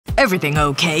Everything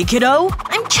okay, kiddo?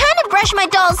 I'm trying to brush my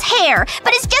doll's hair,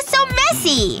 but it's just so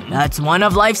messy. That's one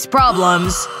of life's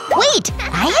problems. Wait,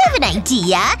 I have an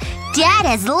idea. Dad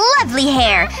has lovely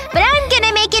hair, but I'm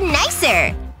gonna make it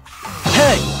nicer.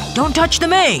 Hey, don't touch the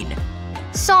mane.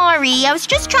 Sorry, I was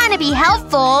just trying to be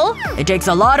helpful. It takes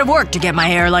a lot of work to get my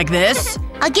hair like this.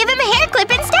 I'll give him a hair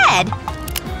clip instead.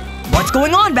 What's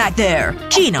going on back there?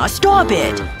 Gina, stop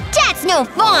it! That's no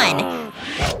fun!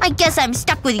 I guess I'm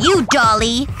stuck with you,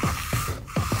 Dolly.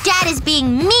 Dad is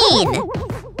being mean.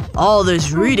 All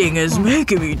this reading is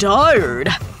making me tired.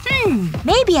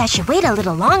 Maybe I should wait a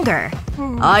little longer.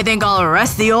 I think I'll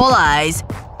rest the old eyes.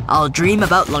 I'll dream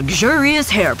about luxurious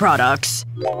hair products.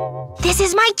 This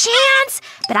is my chance!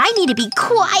 But I need to be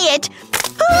quiet.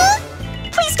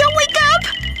 Please don't wake up!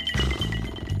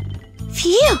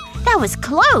 Phew, that was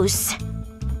close.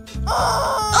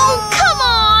 Oh, come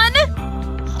on!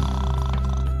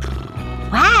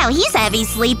 Wow, he's a heavy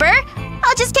sleeper.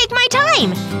 I'll just take my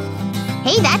time.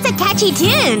 Hey, that's a catchy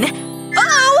tune.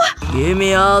 Uh-oh! Give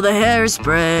me all the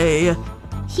hairspray.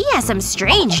 He has some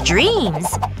strange dreams.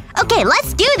 Okay,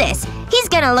 let's do this. He's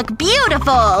gonna look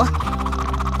beautiful.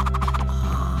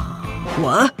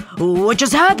 What? What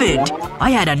just happened?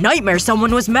 I had a nightmare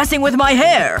someone was messing with my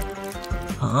hair.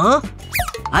 Huh?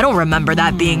 I don't remember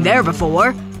that being there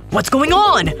before. What's going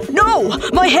on? No!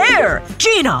 My hair!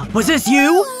 Gina! Was this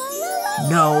you?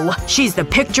 No. She's the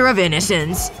picture of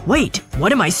innocence. Wait.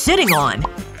 What am I sitting on?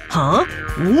 Huh?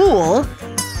 Wool?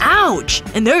 Ouch!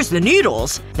 And there's the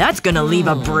needles. That's gonna leave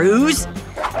a bruise.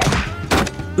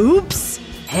 Oops.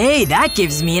 Hey, that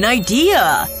gives me an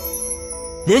idea.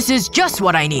 This is just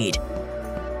what I need.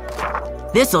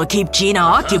 This'll keep Gina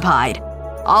occupied.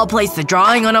 I'll place the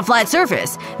drawing on a flat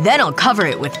surface. Then I'll cover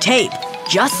it with tape.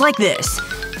 Just like this.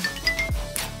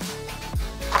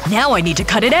 Now I need to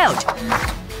cut it out.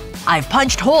 I've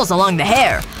punched holes along the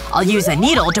hair. I'll use a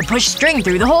needle to push string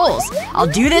through the holes. I'll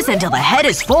do this until the head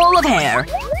is full of hair.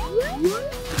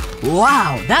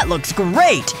 Wow, that looks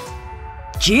great!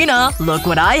 Gina, look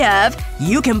what I have.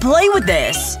 You can play with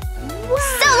this.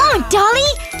 So long,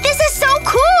 Dolly! This is so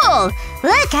cool!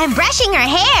 Look, I'm brushing her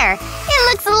hair. It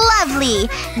looks lovely.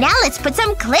 Now let's put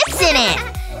some clips in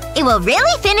it. It will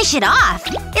really finish it off.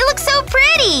 It looks so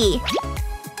pretty!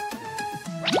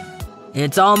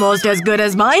 It's almost as good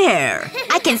as my hair.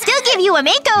 I can still give you a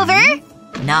makeover!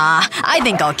 Nah, I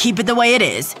think I'll keep it the way it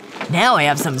is. Now I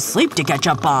have some sleep to catch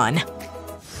up on.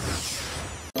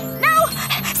 No!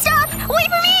 Stop! Wait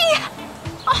for me!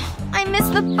 Oh, I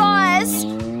missed the bus.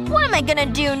 What am I gonna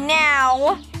do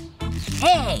now?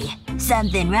 Hey,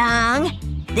 something wrong?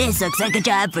 This looks like a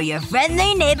job for your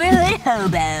friendly neighborhood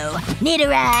hobo. Need a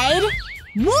ride?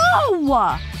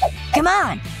 Whoa! Come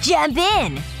on, jump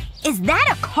in. Is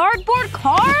that a cardboard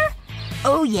car?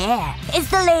 Oh yeah,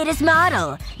 it's the latest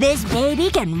model. This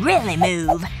baby can really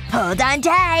move. Hold on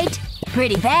tight.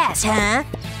 Pretty fast, huh?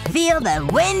 Feel the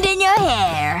wind in your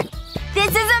hair. This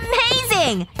is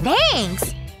amazing!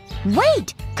 Thanks!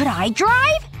 Wait, could I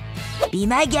drive? Be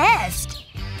my guest.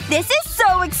 This is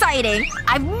so exciting!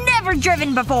 I've never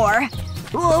driven before!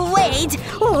 Oh, wait.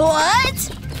 What?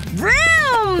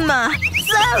 Vroom!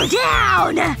 Slow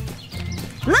down!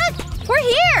 Look! We're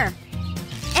here!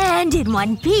 And in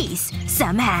one piece,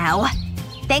 somehow.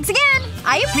 Thanks again!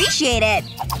 I appreciate it!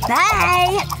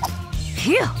 Bye!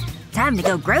 Phew. Time to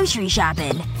go grocery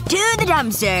shopping. To the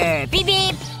dumpster. Beep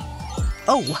beep.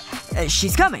 Oh,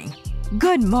 she's coming.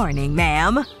 Good morning,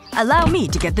 ma'am. Allow me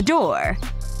to get the door.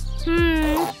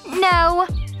 No.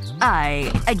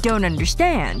 I don't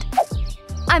understand.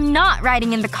 I'm not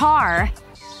riding in the car.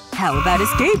 How about a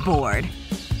skateboard?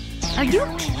 Are you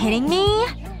kidding me?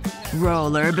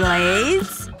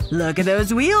 Rollerblades? Look at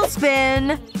those wheels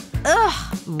spin.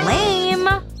 Ugh, lame.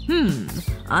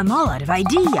 I'm all out of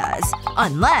ideas.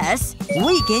 Unless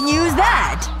we can use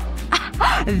that.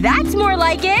 That's more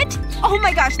like it! Oh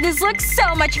my gosh, this looks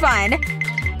so much fun!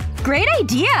 Great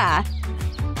idea!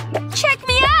 Check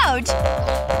me out!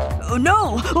 Oh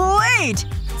no! Wait!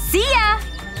 See ya!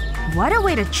 What a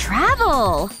way to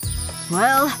travel!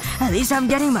 Well, at least I'm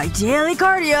getting my daily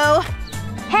cardio.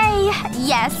 Hey,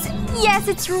 yes,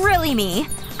 it's really me.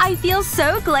 I feel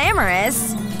so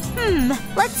glamorous.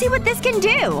 Let's see what this can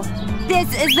do. This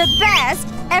is the best!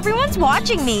 Everyone's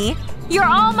watching me. You're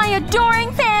all my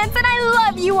adoring fans and I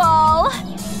love you all!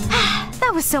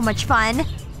 That was so much fun.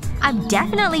 I'm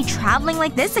definitely traveling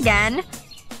like this again.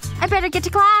 I better get to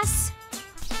class.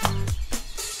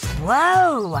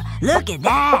 Whoa! Look at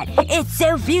that! It's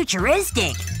so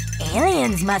futuristic!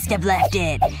 Aliens must have left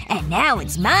it. And now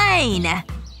it's mine!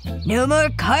 No more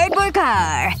cardboard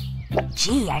car!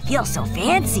 Gee, I feel so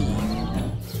fancy.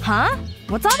 Huh?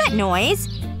 What's all that noise?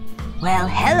 Well,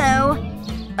 hello.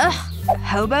 Ugh.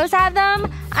 Hobos have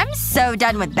them? I'm so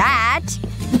done with that.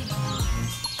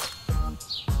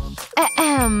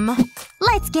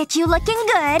 Let's get you looking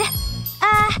good.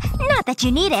 Not that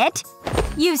you need it.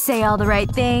 You say all the right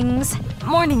things.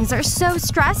 Mornings are so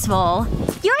stressful.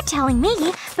 You're telling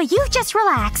me, but you just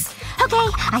relax. Okay,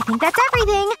 I think that's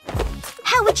everything.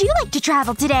 How would you like to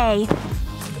travel today?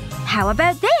 How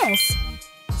about this?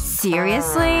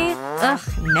 Seriously? Ugh,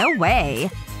 no way.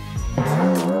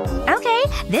 Okay,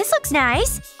 this looks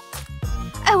nice.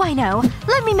 Oh, I know.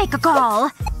 Let me make a call.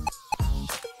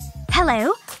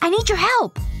 Hello? I need your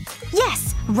help.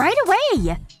 Yes, right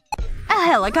away. A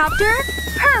helicopter?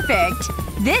 Perfect!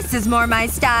 This is more my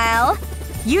style.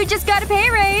 You just got a pay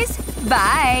raise.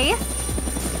 Bye.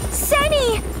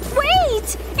 Sunny!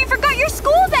 Wait! You forgot your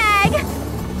school bag!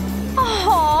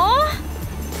 Aww.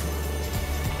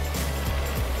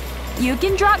 You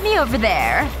can drop me over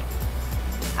there.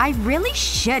 I really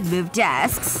should move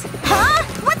desks. Huh?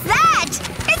 What's that?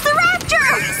 It's the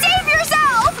raptor! Save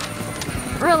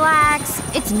yourself! Relax.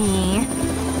 It's me.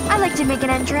 I like to make an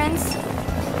entrance.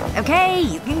 Okay,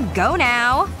 you can go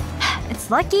now. It's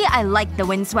lucky I like the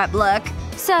windswept look.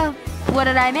 So, what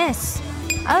did I miss?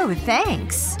 Oh,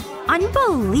 thanks.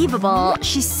 Unbelievable.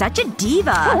 She's such a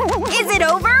diva. Is it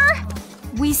over?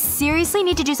 We seriously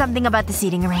need to do something about the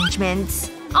seating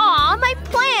arrangements. Aw, my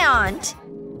plant!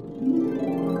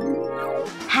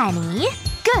 Honey?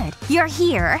 Good. You're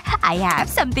here. I have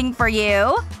something for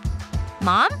you.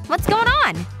 Mom? What's going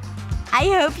on? I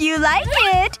hope you like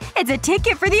it. It's a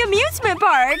ticket for the amusement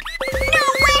park.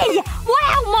 No way!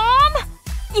 Wow, Mom!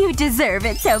 You deserve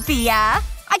it, Sophia.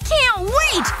 I can't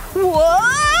wait!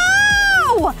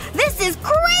 Whoa! This is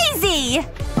crazy!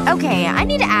 Okay, I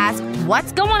need to ask,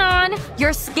 what's going on?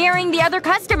 You're scaring the other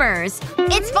customers.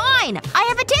 It's fine. I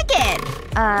have a ticket.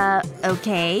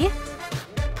 Okay.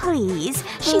 Please.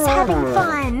 She's having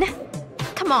fun.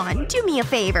 Come on, do me a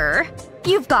favor.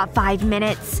 You've got 5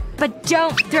 minutes. But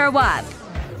don't throw up.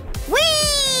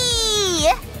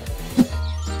 Whee!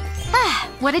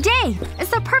 What a day. It's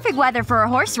the perfect weather for a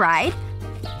horse ride.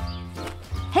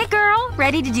 Hey girl,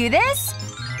 ready to do this?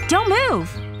 Don't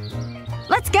move.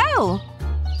 Let's go.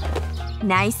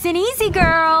 Nice and easy,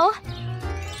 girl.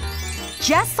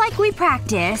 Just like we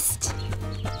practiced.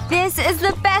 This is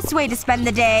the best way to spend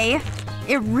the day.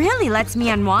 It really lets me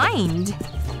unwind.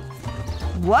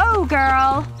 Whoa,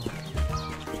 girl.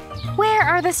 Where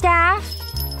are the staff?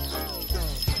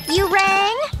 You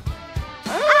rang?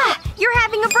 You're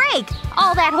having a break.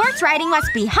 All that horse riding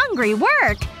must be hungry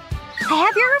work. I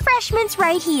have your refreshments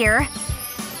right here.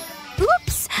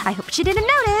 Oops. I hope she didn't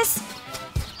notice.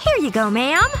 Here you go,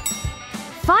 ma'am.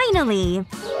 Finally.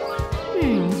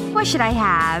 What should I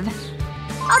have?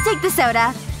 I'll take the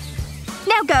soda.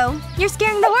 Now go. You're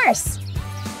scaring the horse.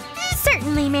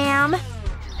 Certainly, ma'am.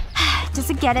 Does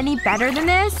it get any better than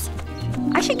this?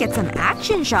 I should get some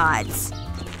action shots.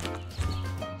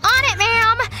 On it,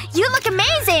 ma'am! You look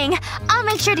amazing! I'll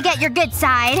make sure to get your good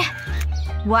side.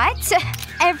 What?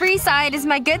 Every side is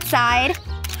my good side.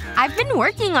 I've been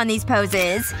working on these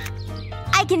poses.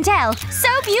 I can tell. So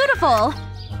beautiful.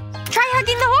 Try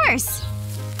hugging the horse.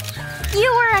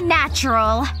 You were a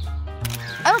natural.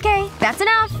 Okay, that's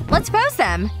enough. Let's pose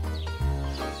them.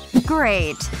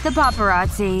 Great. The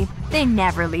paparazzi. They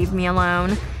never leave me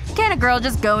alone. Can't a girl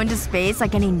just go into space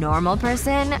like any normal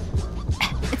person?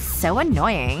 It's so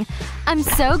annoying. I'm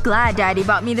so glad Daddy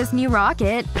bought me this new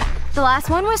rocket. The last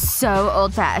one was so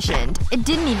old-fashioned. It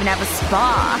didn't even have a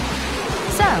spa.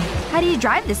 So, how do you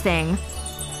drive this thing?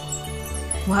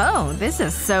 Whoa, this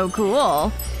is so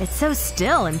cool. It's so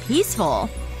still and peaceful.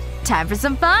 Time for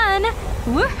some fun!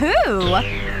 Woohoo!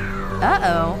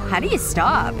 Uh-oh. How do you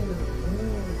stop?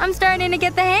 I'm starting to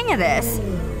get the hang of this.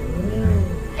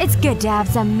 It's good to have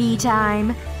some me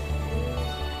time.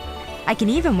 I can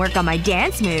even work on my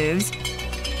dance moves.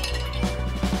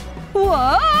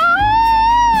 Whoa!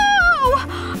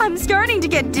 I'm starting to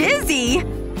get dizzy.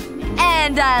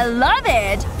 And I love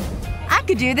it! I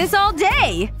could do this all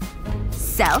day.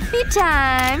 Selfie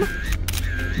time.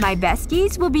 My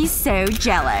besties will be so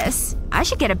jealous. I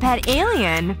should get a pet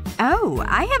alien. Oh,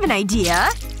 I have an idea.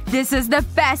 This is the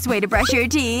best way to brush your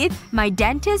teeth. My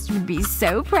dentist would be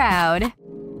so proud.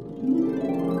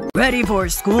 Ready for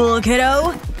school,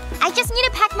 kiddo? I just need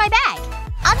to pack my bag.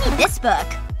 I'll need this book.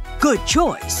 Good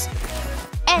choice.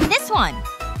 And this one.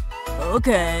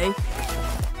 Okay.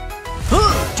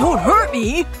 Don't hurt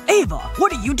me! Ava,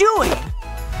 what are you doing?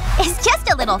 It's just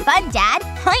a little fun, Dad.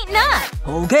 Lighten up.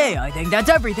 Okay, I think that's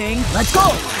everything. Let's go!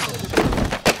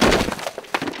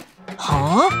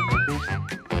 Huh?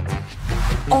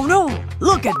 Oh no!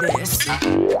 Look at this!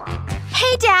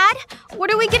 Hey, Dad!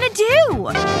 What are we gonna do?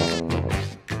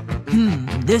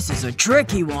 This is a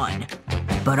tricky one.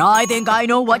 But I think I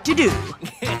know what to do.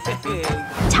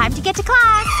 Time to get to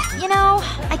class. You know,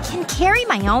 I can carry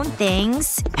my own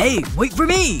things. Hey, wait for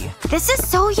me! This is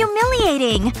so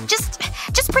humiliating. Just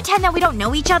pretend that we don't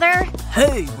know each other.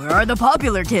 Hey, where are the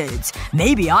popular kids?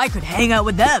 Maybe I could hang out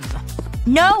with them.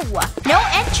 No! No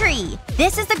entry!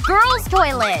 This is the girls'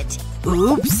 toilet!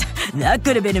 Oops. That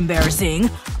could have been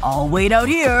embarrassing. I'll wait out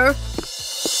here.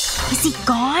 Is he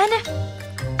gone?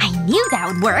 I knew that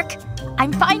would work.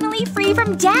 I'm finally free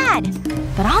from Dad.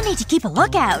 But I'll need to keep a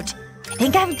lookout. I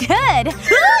think I'm good.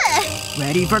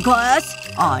 Ready for class?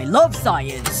 I love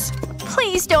science.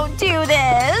 Please don't do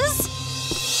this.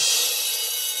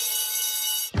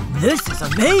 This is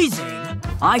amazing!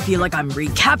 I feel like I'm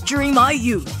recapturing my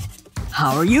youth.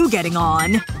 How are you getting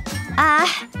on? I'm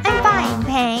fine,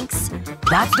 thanks.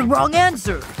 That's the wrong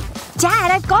answer.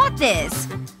 Dad, I've got this.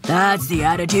 That's the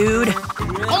attitude.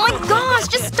 Oh my gosh,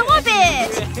 just stop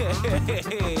it!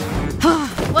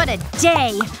 What a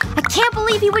day. I can't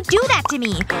believe he would do that to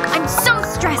me. I'm so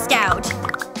stressed out.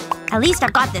 At least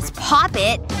I've got this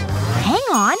poppet. Hang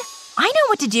on. I know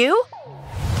what to do.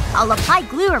 I'll apply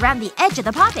glue around the edge of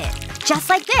the poppet. Just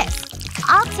like this.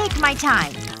 I'll take my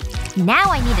time. Now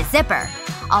I need a zipper.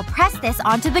 I'll press this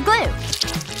onto the glue.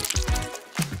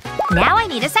 Now I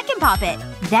need a second poppet.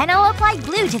 Then I'll apply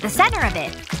glue to the center of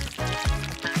it.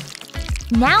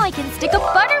 Now I can stick a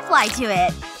butterfly to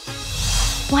it.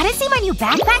 Wanna see my new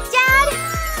backpack, Dad?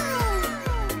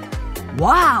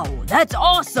 Wow, that's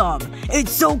awesome!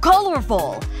 It's so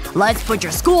colorful! Let's put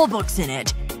your school books in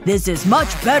it. This is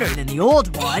much better than the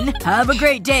old one. Have a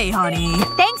great day, honey.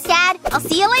 Thanks, Dad. I'll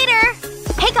see you later.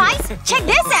 Hey guys, check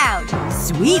this out!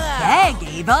 Sweet bag,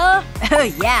 Ava.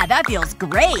 Yeah, that feels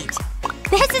great.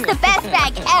 This is the best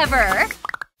bag ever!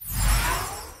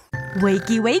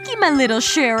 Wakey wakey, my little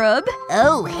cherub.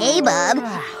 Oh, hey, Bob.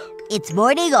 It's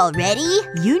morning already?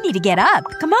 You need to get up.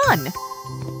 Come on.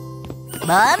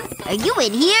 Mom? Are you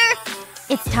in here?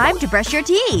 It's time to brush your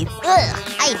teeth. Ugh,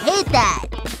 I hate that.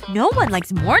 No one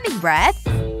likes morning breath.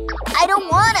 I don't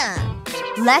wanna.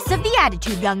 Less of the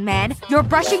attitude, young man. You're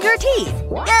brushing your teeth.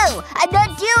 No, I'm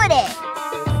not doing it.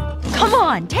 Come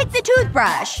on, take the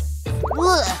toothbrush.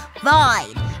 Ugh,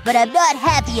 fine. But I'm not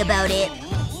happy about it.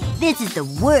 This is the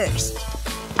worst.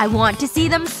 I want to see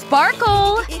them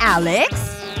sparkle, Alex.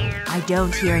 I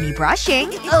don't hear any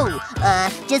brushing. Oh,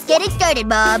 just getting started,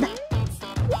 Mom.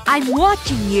 I'm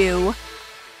watching you.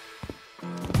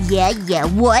 Yeah,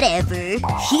 whatever.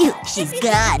 Phew, she's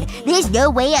gone. There's no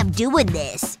way I'm doing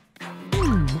this.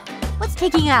 What's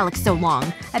taking Alex so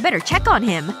long? I better check on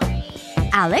him.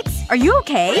 Alex, are you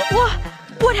okay?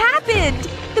 What happened?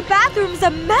 The bathroom's a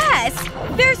mess!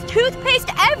 There's toothpaste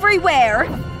everywhere!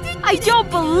 I don't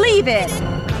believe it!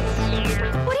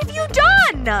 What have you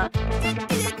done?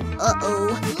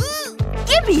 Uh-oh.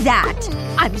 Give me that!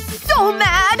 I'm so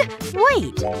mad!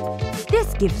 Wait.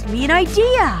 This gives me an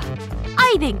idea.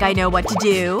 I think I know what to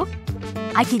do.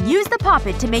 I can use the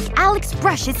poppet to make Alex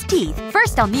brush his teeth.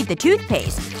 First I'll need the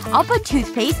toothpaste. I'll put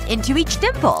toothpaste into each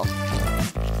dimple.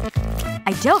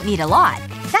 I don't need a lot.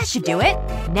 That should do it.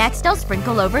 Next I'll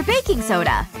sprinkle over baking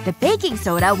soda. The baking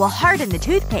soda will harden the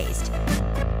toothpaste.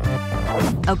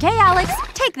 Okay, Alex.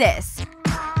 Take this.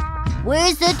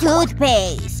 Where's the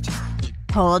toothpaste?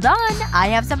 Hold on. I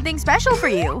have something special for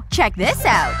you. Check this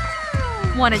out.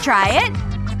 Wanna try it?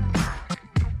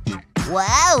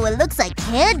 Wow, it looks like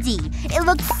candy. It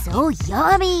looks so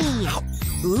yummy.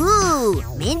 Ooh,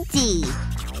 minty.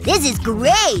 This is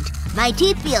great. My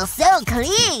teeth feel so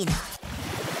clean.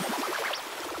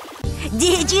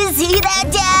 Did you see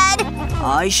that, Dad?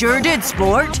 I sure did,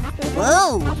 sport.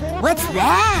 Whoa, what's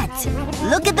that?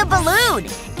 Look at the balloon.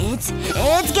 It's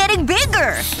getting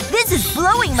bigger. This is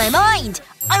blowing my mind.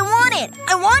 I want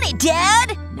it,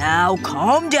 Dad! Now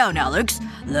calm down, Alex.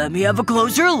 Let me have a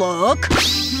closer look.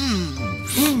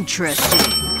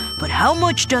 Interesting. But how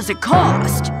much does it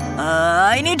cost?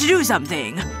 I need to do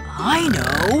something. I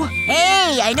know.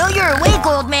 Hey, I know you're awake,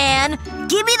 old man.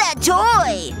 Give me that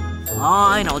toy.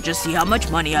 Fine, I'll just see how much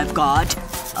money I've got.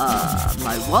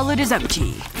 My wallet is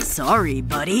empty. Sorry,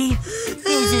 buddy.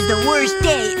 This is the worst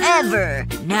day ever.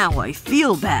 Now I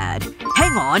feel bad.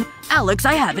 Hang on. Alex,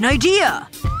 I have an idea.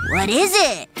 What is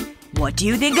it? What do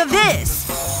you think of this?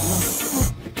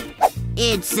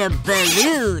 It's a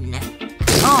balloon.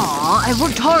 Aw, I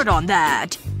worked hard on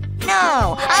that.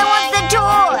 No, I want the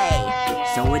toy!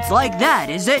 So it's like that,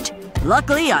 is it?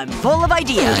 Luckily, I'm full of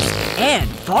ideas. And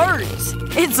farts.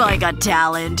 It's like a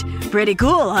talent. Pretty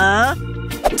cool, huh?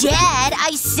 Dad,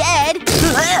 I said…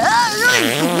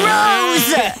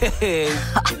 Gross!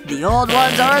 The old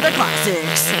ones are the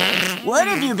classics. What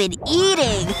have you been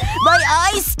eating? My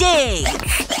eyes sting!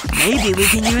 Maybe we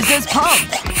can use this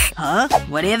pump. Huh?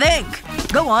 What do you think?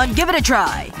 Go on, give it a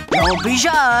try. Don't be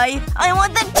shy. I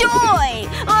want the toy!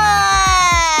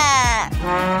 Ah!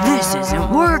 This isn't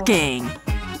working.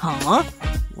 Huh?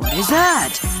 What is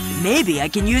that? Maybe I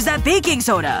can use that baking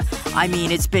soda. I mean,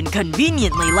 it's been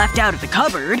conveniently left out of the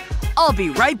cupboard. I'll be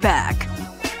right back.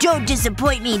 Don't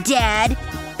disappoint me, Dad.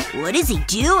 What is he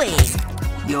doing?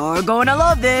 You're gonna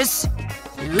love this.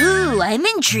 Ooh, I'm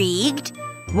intrigued.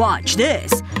 Watch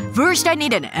this. First I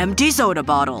need an empty soda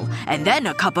bottle. And then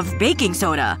a cup of baking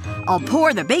soda. I'll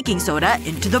pour the baking soda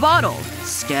into the bottle.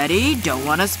 Steady, don't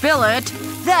want to spill it.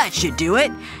 That should do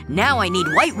it. Now I need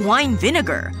white wine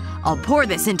vinegar. I'll pour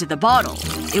this into the bottle.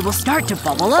 It will start to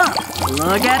bubble up.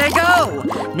 Look at it go!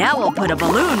 Now I'll put a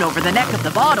balloon over the neck of the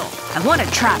bottle. I want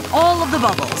to trap all of the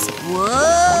bubbles.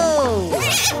 Whoa!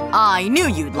 I knew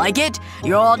you'd like it.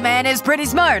 Your old man is pretty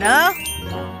smart, huh?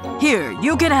 Here,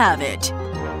 you can have it.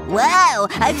 Wow,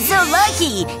 I'm so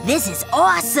lucky! This is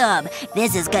awesome!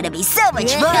 This is gonna be so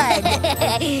much fun!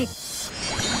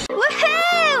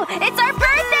 Woohoo! It's our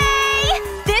birthday!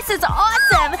 This is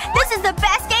awesome! This is the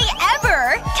best day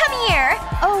ever! Come here!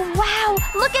 Oh wow,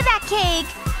 look at that cake!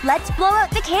 Let's blow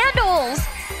out the candles!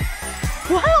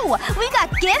 Whoa! We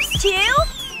got gifts too?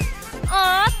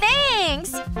 Aw,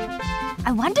 thanks!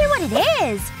 I wonder what it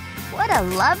is. What a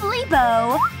lovely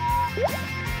bow.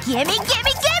 Gimme,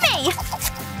 gimme, gimme!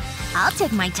 I'll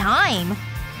take my time.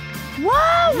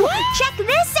 Whoa! Check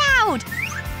this out!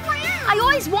 I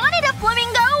always wanted a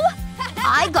flamingo!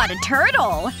 I got a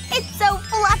turtle. It's so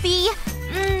fluffy.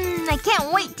 I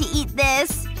can't wait to eat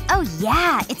this. Oh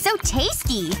yeah, it's so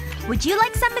tasty. Would you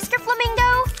like some, Mr.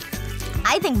 Flamingo?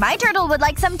 I think my turtle would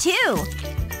like some too.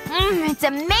 It's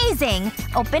amazing.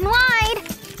 Open wide.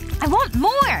 I want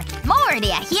more. More, do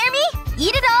you hear me?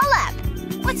 Eat it all up.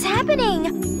 What's happening?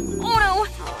 Oh no,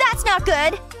 that's not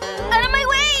good. Out of my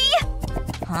way!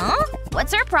 Huh?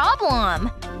 What's her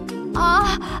problem?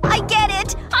 I get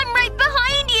it! I'm right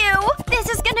behind you! This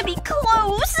is gonna be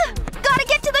close! Gotta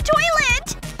get to the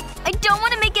toilet! I don't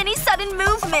want to make any sudden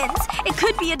movements. It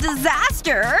could be a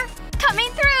disaster. Coming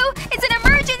through! It's an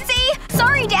emergency!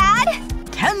 Sorry,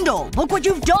 Dad! Kendall, look what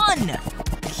you've done!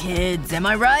 Kids, am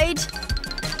I right?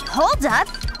 Hold up.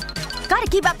 Gotta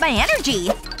keep up my energy.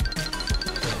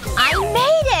 I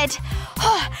made it!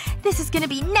 This is gonna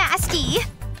be nasty.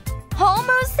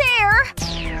 Almost there.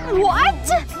 What?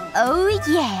 Oh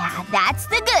yeah, that's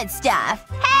the good stuff.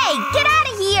 Hey, get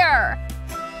out of here!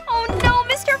 Oh no,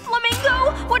 Mr.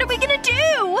 Flamingo! What are we gonna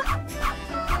do?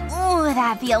 Ooh,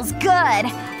 that feels good.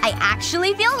 I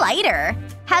actually feel lighter.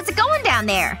 How's it going down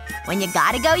there? When you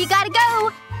gotta go, you gotta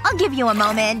go. I'll give you a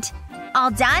moment.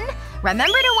 All done?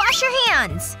 Remember to wash your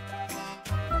hands.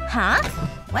 Huh?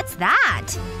 What's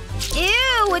that?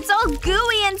 Ew, it's all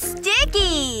gooey and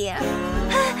sticky.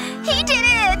 He did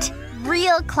it!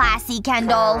 Real classy,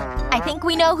 Kendall. I think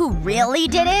we know who really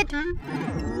did it.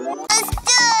 It's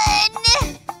done!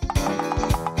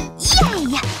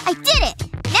 Yay! I did it!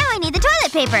 Now I need the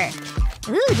toilet paper.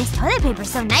 Ooh, this toilet paper's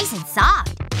so nice and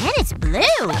soft. And it's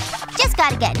blue. Just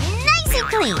gotta get nice and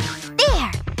clean.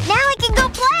 There! Now I can go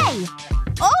play!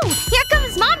 Oh, here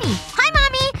comes Mommy! Hi,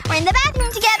 Mommy! We're in the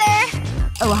bathroom together!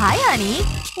 Oh, hi, honey.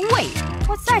 Wait,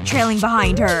 what's that trailing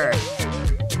behind her?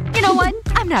 You know what?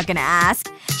 I'm not gonna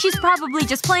ask. She's probably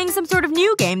just playing some sort of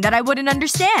new game that I wouldn't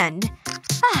understand.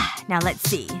 Now let's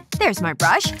see. There's my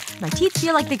brush. My teeth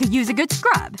feel like they could use a good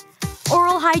scrub.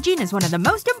 Oral hygiene is one of the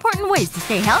most important ways to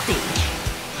stay healthy.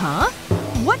 Huh?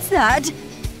 What's that?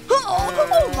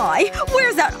 Oh my!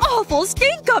 Where's that awful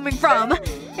stink coming from?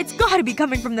 It's gotta be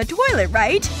coming from the toilet,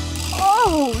 right?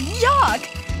 Oh, yuck!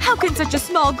 How can such a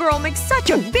small girl make such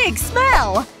a big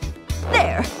smell?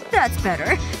 There. That's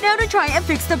better. Now to try and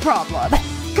fix the problem.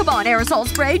 Come on, aerosol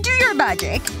spray, do your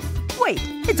magic. Wait,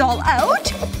 it's all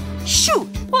out? Shoot!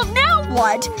 Well now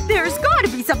what? There's gotta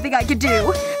be something I could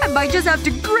do. I might just have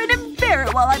to grin and bear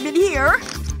it while I'm in here.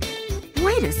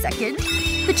 Wait a second.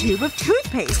 The tube of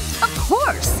toothpaste. Of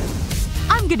course!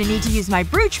 I'm gonna need to use my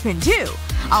brooch pin too.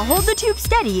 I'll hold the tube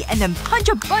steady and then punch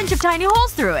a bunch of tiny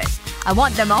holes through it. I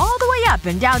want them all the way up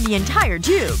and down the entire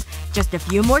tube. Just a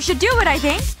few more should do it, I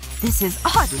think. This is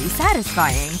oddly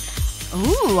satisfying.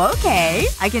 Ooh, okay.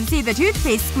 I can see the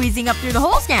toothpaste squeezing up through the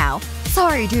holes now.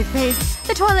 Sorry, toothpaste.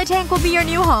 The toilet tank will be your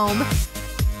new home.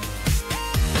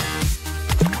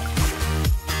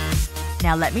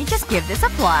 Now let me just give this a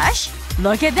flush.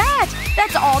 Look at that!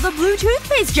 That's all the blue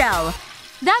toothpaste gel!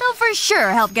 That'll for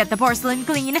sure help get the porcelain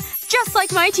clean. Just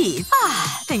like my teeth.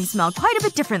 Things smell quite a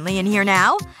bit differently in here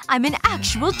now. I'm an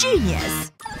actual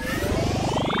genius.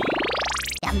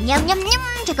 Yum, yum, yum, yum.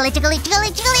 Chocolate, chocolate,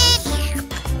 chocolate, chocolate.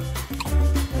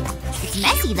 It's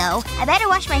messy, though. I better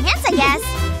wash my hands, I guess.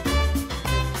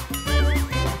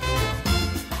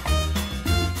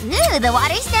 Ooh, the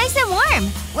water's nice and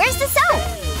warm. Where's the soap?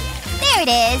 There it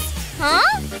is.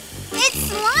 Huh? It's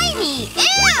slimy!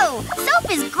 Ew! Soap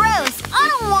is gross! I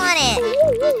don't want it!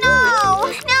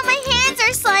 No! Now my hands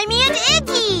are slimy and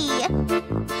icky!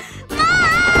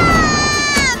 Mom!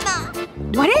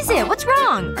 What is it? What's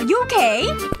wrong? Are you okay?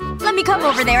 Let me come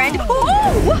over there and…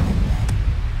 Oh!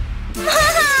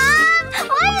 Mom!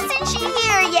 Why isn't she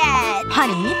here yet?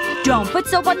 Honey, don't put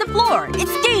soap on the floor.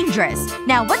 It's dangerous.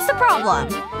 Now what's the problem?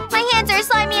 My hands are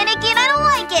slimy and icky and I don't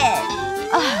like it!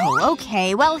 Oh,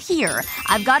 okay. Well, here.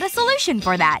 I've got a solution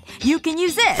for that. You can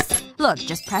use this. Look,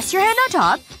 just press your hand on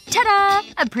top. Ta-da!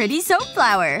 A pretty soap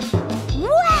flower.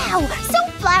 Wow!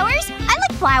 Soap flowers? I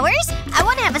like flowers! I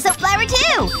want to have a soap flower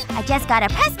too! I just gotta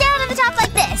press down on the top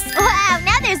like this. Wow,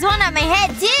 now there's one on my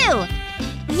head too!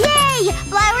 Yay!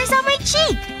 Flowers on my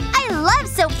cheek! I love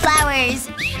soap flowers!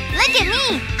 Look at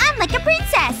me! I'm like a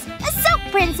princess! A soap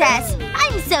princess!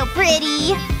 I'm so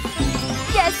pretty!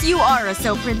 Yes, you are a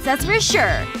soap princess for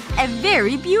sure. And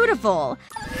very beautiful.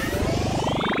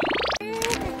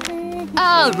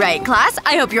 Alright, class.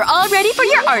 I hope you're all ready for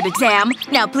your art exam.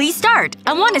 Now please start.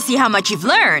 I want to see how much you've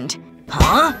learned.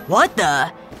 Huh? What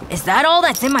the? Is that all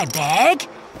that's in my bag?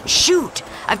 Shoot.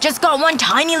 I've just got one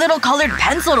tiny little colored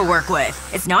pencil to work with.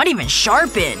 It's not even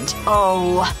sharpened.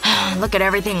 Oh. Look at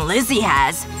everything Lizzie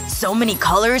has. So many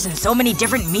colors and so many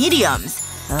different mediums.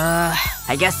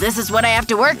 I guess this is what I have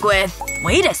to work with.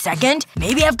 Wait a second.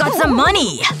 Maybe I've got some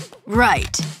money.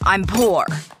 Right. I'm poor.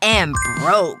 And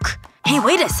broke. Hey,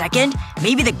 wait a second.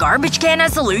 Maybe the garbage can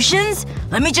has solutions?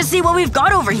 Let me just see what we've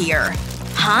got over here.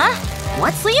 Huh?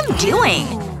 What's Liam doing?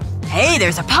 Hey,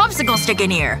 there's a popsicle stick in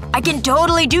here. I can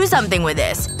totally do something with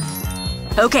this.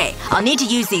 Okay, I'll need to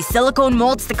use these silicone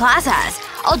molds the class has.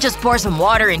 I'll just pour some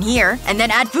water in here, and then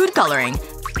add food coloring.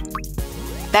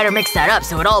 Better mix that up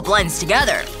so it all blends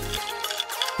together.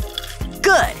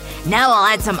 Good. Now I'll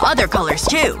add some other colors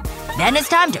too. Then it's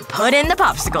time to put in the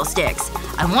popsicle sticks.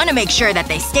 I want to make sure that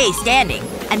they stay standing.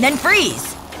 And then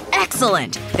freeze.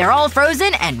 Excellent. They're all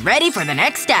frozen and ready for the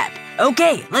next step.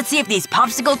 Okay, let's see if these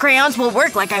popsicle crayons will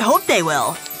work like I hope they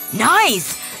will.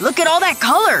 Nice! Look at all that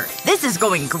color! This is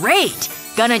going great!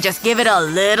 Gonna just give it a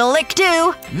little lick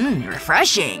too.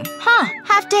 Refreshing. Huh.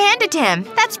 Have to hand it to him.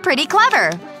 That's pretty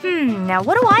clever. Now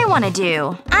what do I want to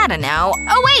do? I don't know.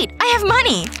 Oh wait! I have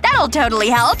money! That'll totally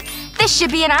help. This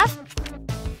should be enough.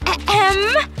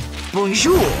 Ahem.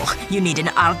 Bonjour. You need an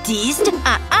artiste?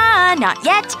 Not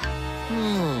yet.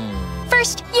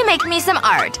 First, you make me some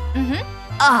art.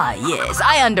 Ah, yes,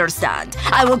 I understand.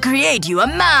 I will create you a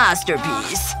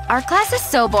masterpiece. Our class is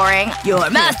so boring.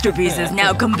 Your masterpiece is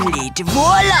now complete.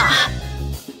 Voila!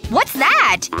 What's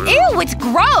that? Ew, it's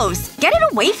gross! Get it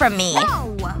away from me.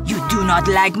 You do not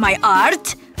like my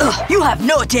art? Ugh, you have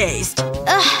no taste.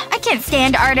 Ugh, I can't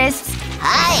stand artists.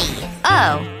 Hi!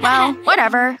 Oh, well,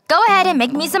 whatever. Go ahead and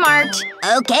make me some art.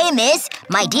 Okay, miss.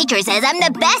 My teacher says I'm the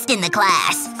best in the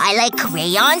class. I like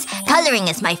crayons. Coloring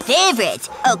is my favorite.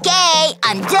 Okay,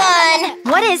 I'm done.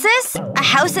 What is this? A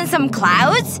house and some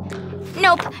clouds?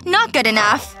 Nope, not good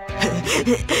enough.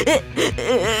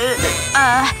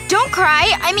 Don't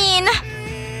cry. I mean…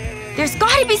 There's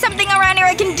gotta be something around here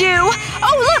I can do.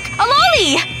 Oh, look! A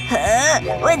lolly! Huh?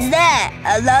 What's that?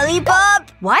 A lollipop?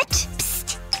 What?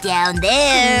 Psst. Down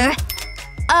there.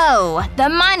 Oh, the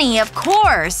money, of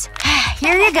course.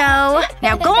 Here you go.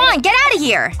 Now go on, get out of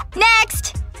here.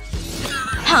 Next!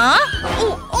 Huh?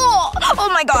 Oh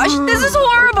my gosh, this is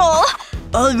horrible!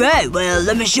 Alright, well,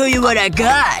 let me show you what I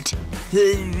got.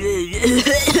 Here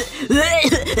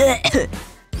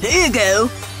you go.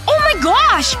 Oh my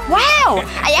gosh! Wow!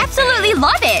 I absolutely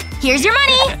love it! Here's your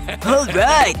money!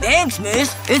 Alright, thanks,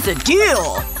 miss. It's a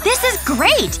deal. This is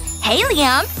great! Hey,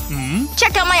 Liam.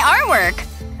 Check out my artwork.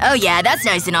 Oh yeah, that's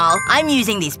nice and all. I'm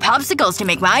using these popsicles to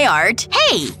make my art.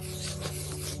 Hey!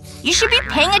 You should be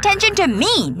paying attention to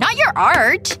me, not your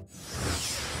art.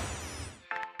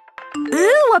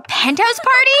 Ooh, a penthouse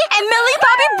party? And Millie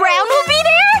Bobby Brown will be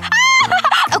there?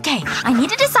 Ah! Okay, I need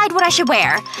to decide what I should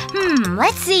wear.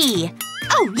 Let's see.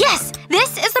 Oh, yes!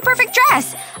 This is the perfect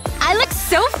dress! I look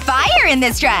so fire in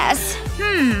this dress!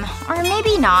 Or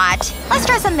maybe not. Let's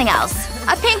try something else.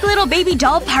 A pink little baby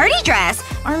doll party dress!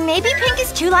 Or maybe pink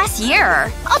is too last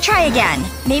year. I'll try again.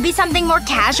 Maybe something more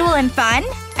casual and fun?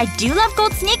 I do love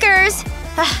gold sneakers.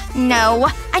 No.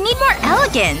 I need more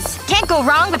elegance. Can't go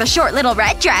wrong with a short little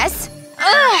red dress.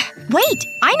 Ugh! Wait!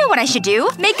 I know what I should do.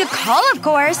 Make a call, of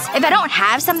course. If I don't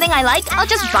have something I like, I'll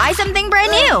just buy something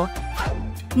brand new.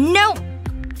 Nope.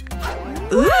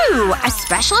 Ooh, a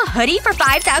special hoodie for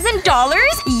 $5,000?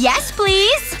 Yes,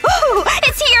 please! Ooh,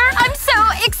 it's here! I'm so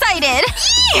excited!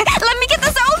 Eee! Let me get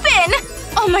this open!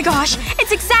 Oh my gosh,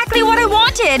 it's exactly what I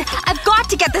wanted! I've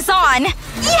got to get this on!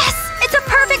 Yes! It's a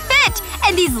perfect fit!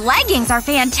 And these leggings are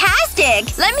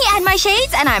fantastic! Let me add my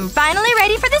shades and I'm finally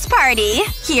ready for this party.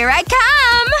 Here I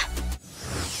come!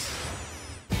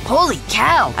 Holy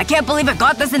cow! I can't believe I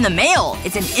got this in the mail!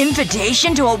 It's an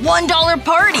invitation to a $1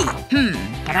 party!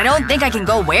 But I don't think I can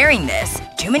go wearing this.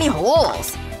 Too many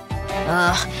holes.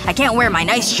 I can't wear my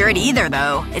nice shirt either,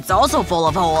 though. It's also full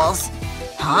of holes.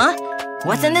 Huh?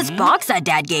 What's in this box that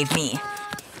Dad gave me?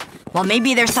 Well,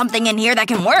 maybe there's something in here that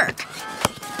can work.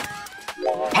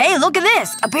 Hey, look at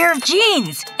this! A pair of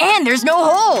jeans! And there's no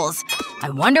holes! I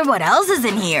wonder what else is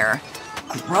in here.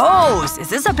 Gross! Is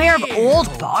this a pair of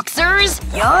old boxers?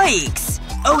 Yikes!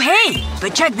 Oh hey!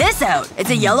 But check this out! It's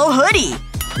a yellow hoodie!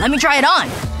 Let me try it on.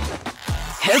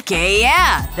 Okay,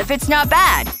 yeah. The fit's not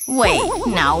bad. Wait.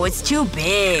 No, it's too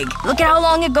big. Look at how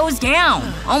long it goes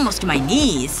down. Almost to my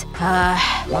knees.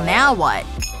 Well now what?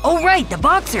 Oh right, the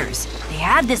boxers. They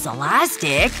have this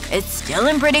elastic. It's still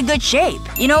in pretty good shape.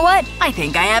 You know what? I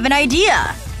think I have an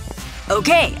idea.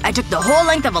 Okay, I took the whole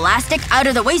length of elastic out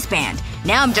of the waistband.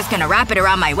 Now I'm just gonna wrap it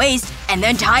around my waist and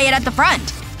then tie it at the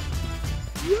front.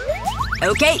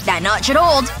 Okay, that knot should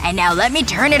hold. And now let me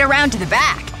turn it around to the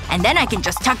back. And then I can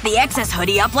just tuck the excess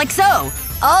hoodie up like so.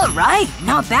 Alright,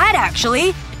 not bad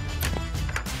actually.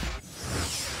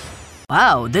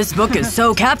 Wow, this book is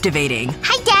so captivating.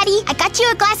 Hi, Daddy. I got you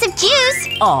a glass of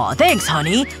juice. Aw, thanks,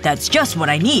 honey. That's just what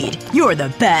I need. You're the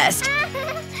best.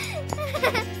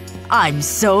 I'm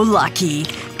so lucky.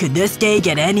 Could this day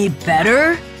get any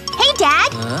better? Hey, Dad.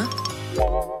 Huh?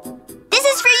 This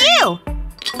is for you.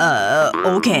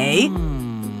 Okay.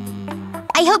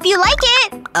 I hope you like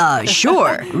it.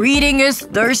 Sure. Reading is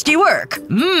thirsty work.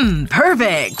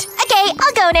 Perfect. Okay,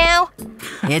 I'll go now.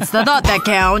 It's the thought that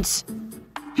counts.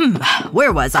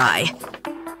 Where was I?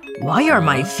 Why are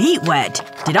my feet wet?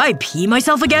 Did I pee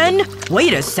myself again?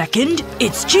 Wait a second.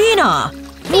 It's Gina!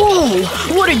 Whoa!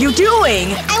 What are you doing?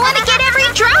 I want to get every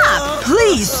drop.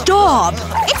 Please stop!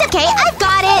 It's okay, I've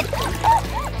got it.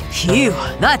 Phew.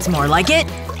 That's more like it.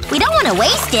 We don't want to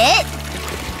waste it.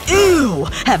 Ew!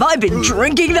 Have I been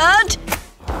drinking that?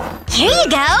 Here you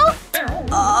go.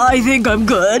 I think I'm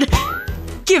good.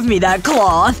 Give me that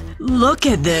cloth. Look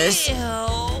at this.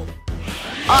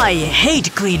 I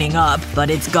hate cleaning up, but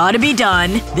it's gotta be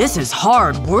done. This is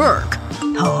hard work.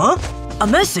 Huh? A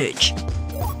message.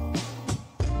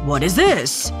 What is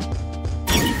this?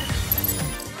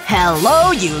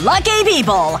 Hello, you lucky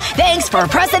people! Thanks for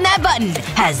pressing that button!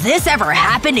 Has this ever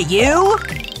happened to you?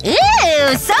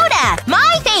 Ooh, soda!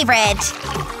 My favorite!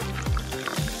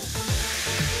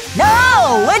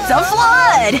 No! It's a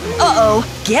flood! Uh-oh.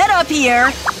 Get up here!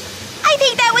 I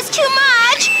think that was too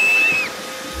much!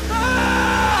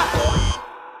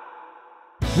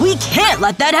 We can't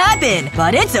let that happen!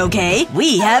 But it's okay.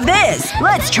 We have this.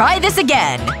 Let's try this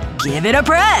again. Give it a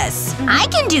press. I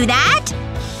can do that!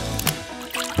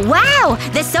 Wow!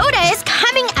 The soda is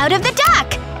coming out of the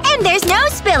duck! And there's no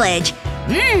spillage!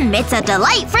 It's a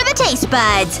delight for the taste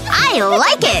buds! I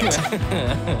like it!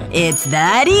 It's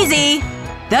that easy.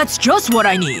 That's just what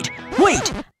I need.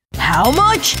 Wait. How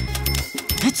much?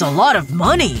 It's a lot of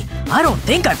money. I don't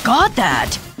think I've got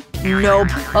that. Nope.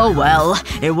 Oh well.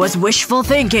 It was wishful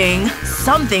thinking.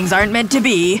 Some things aren't meant to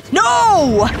be.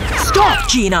 No! Stop,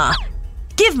 Gina!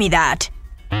 Give me that.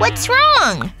 What's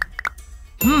wrong?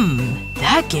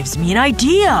 That gives me an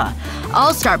idea.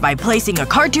 I'll start by placing a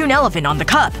cartoon elephant on the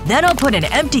cup. Then I'll put an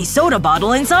empty soda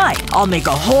bottle inside. I'll make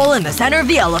a hole in the center of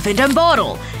the elephant and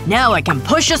bottle. Now I can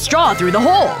push a straw through the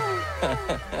hole.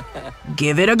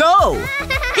 Give it a go.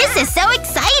 This is so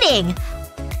exciting!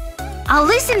 I'll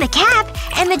loosen the cap,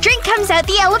 and the drink comes out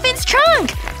the elephant's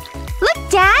trunk!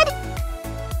 Look, Dad!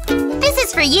 This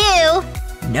is for you!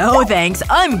 No thanks.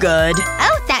 I'm good.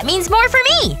 Oh, that means more for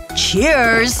me!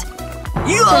 Cheers!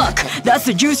 Yuck! That's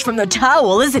the juice from the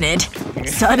towel, isn't it?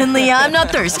 Suddenly I'm not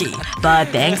thirsty. But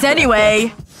thanks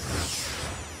anyway.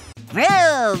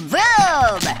 Vroom,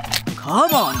 vroom!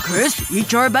 Come on, Chris.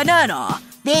 Eat your banana.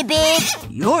 Beep, beep.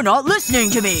 You're not listening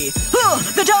to me.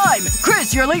 The time!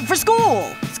 Chris, you're late for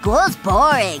school! School's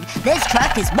boring. This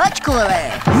truck is much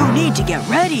cooler. You need to get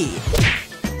ready.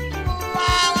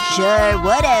 Sure,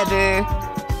 whatever.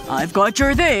 I've got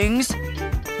your things.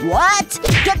 What?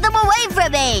 Get them away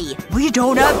from me! We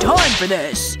don't have time for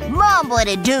this. Mom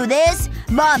wouldn't do this.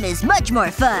 Mom is much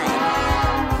more fun.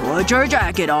 Put your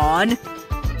jacket on.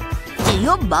 Do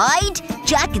you mind?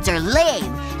 Jackets are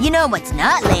lame. You know what's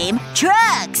not lame?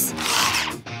 Trucks!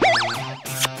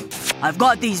 I've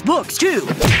got these books, too.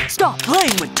 Stop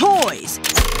playing with toys.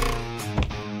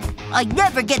 I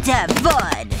never get to have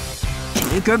fun.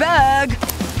 Take your bag.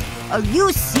 Are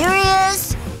you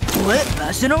serious? Quit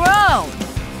messing around.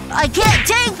 I can't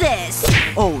take this!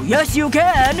 Oh, yes you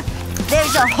can.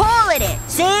 There's a hole in it,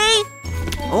 see?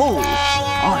 Oh,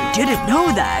 I didn't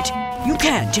know that. You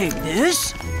can't take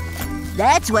this.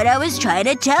 That's what I was trying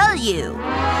to tell you.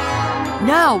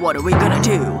 Now what are we gonna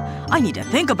do? I need to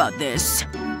think about this.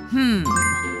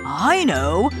 I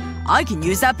know. I can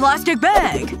use that plastic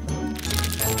bag.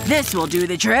 This will do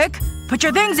the trick. Put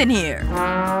your things in here.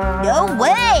 No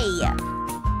way!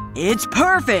 It's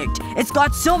perfect! It's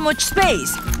got so much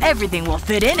space. Everything will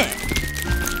fit in it.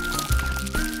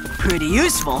 Pretty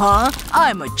useful, huh?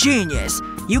 I'm a genius.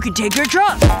 You can take your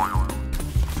trunk.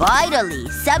 Finally,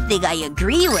 something I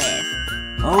agree with.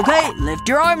 Okay, lift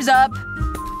your arms up.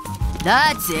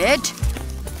 That's it.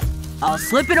 I'll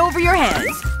slip it over your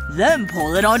hands. Then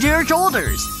pull it onto your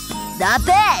shoulders. Not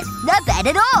bad. Not bad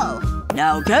at all.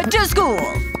 Now get to school.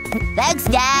 Thanks,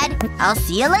 Dad. I'll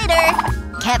see you later.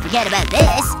 Can't forget about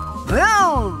this.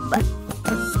 Vroom!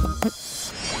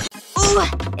 Ooh,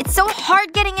 it's so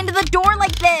hard getting into the door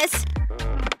like this.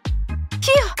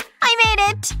 Phew! I made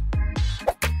it!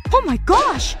 Oh my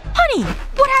gosh! Honey!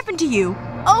 What happened to you?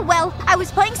 Oh well, I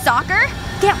was playing soccer.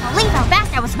 Can't believe how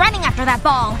fast I was running after that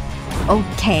ball.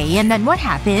 Okay, and then what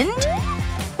happened?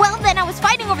 Well, then I was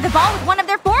fighting over the ball with one of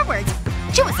their forwards.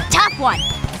 She was a tough one.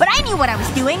 But I knew what I was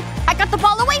doing. I got the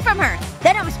ball away from her.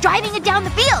 Then I was driving it down the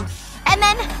field. And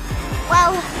then…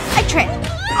 well, I tripped.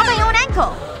 On my own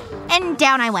ankle. And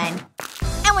down I went.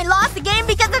 And we lost the game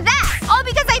because of that! All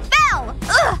because I fell!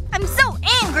 Ugh! I'm so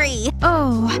angry!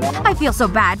 Oh, I feel so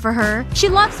bad for her. She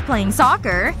loves playing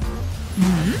soccer.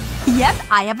 Yep,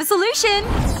 I have a solution.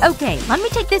 Okay, let me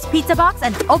take this pizza box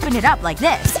and open it up like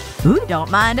this. Ooh,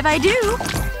 don't mind if I do.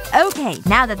 Okay,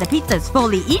 now that the pizza's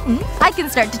fully eaten, I can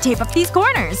start to tape up these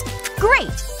corners. Great!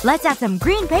 Let's add some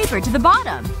green paper to the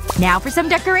bottom. Now for some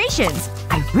decorations.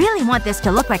 I really want this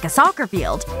to look like a soccer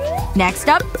field. Next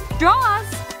up, straws.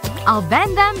 I'll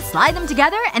bend them, slide them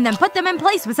together, and then put them in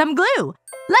place with some glue.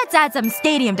 Let's add some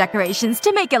stadium decorations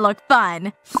to make it look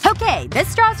fun. Okay, this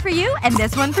straw's for you, and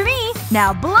this one for me.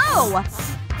 Now blow!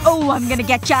 Oh, I'm gonna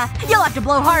getcha. You'll have to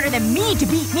blow harder than me to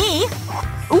beat me.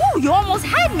 Ooh, you almost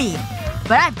had me!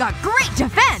 But I've got great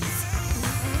defense!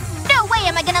 No way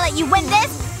am I gonna let you win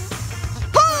this!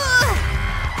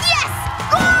 Yes!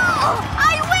 Goal!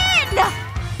 I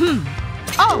win!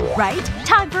 Alright,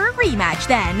 time for a rematch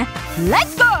then.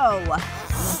 Let's go!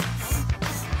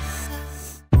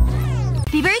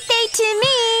 Happy birthday to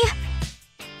me!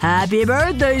 Happy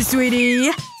birthday,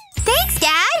 sweetie! Thanks,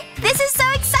 Dad! This is so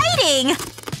exciting!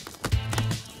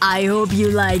 I hope you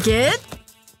like it.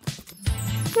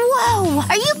 Whoa!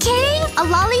 Are you kidding? A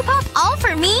lollipop all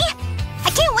for me?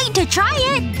 I can't wait to try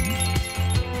it!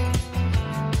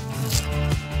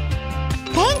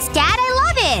 Thanks, Dad. I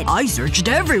love it! I searched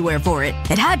everywhere for it.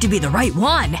 It had to be the right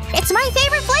one. It's my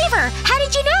favorite flavor! How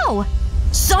did you know?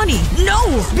 Sonny,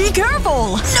 no! Be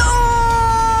careful! No!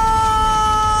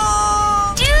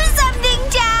 Do something,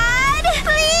 Dad!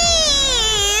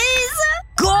 Please!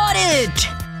 Got it!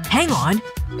 Hang on.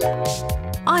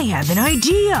 I have an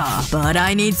idea. But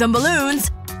I need some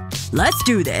balloons. Let's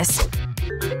do this.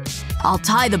 I'll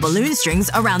tie the balloon strings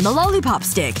around the lollipop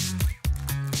stick.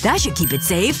 That should keep it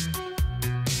safe.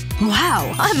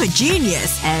 Wow, I'm a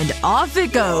genius. And off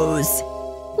it goes.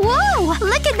 Whoa!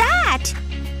 Look at that!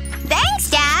 Thanks,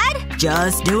 Dad!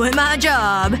 Just doing my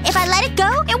job. If I let it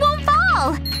go, it won't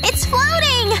fall! It's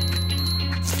floating!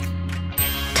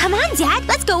 Come on, Dad.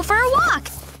 Let's go for a walk.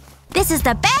 This is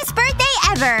the best birthday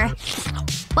ever!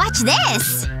 Watch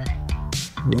this!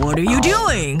 What are you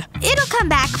doing? It'll come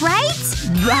back, right?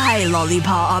 Bye,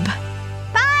 lollipop.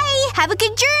 Bye! Have a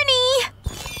good journey!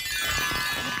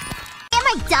 Am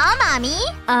I done, Mommy?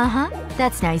 Uh-huh.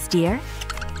 That's nice, dear.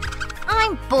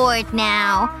 I'm bored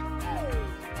now.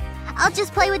 I'll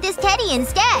just play with this teddy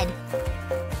instead.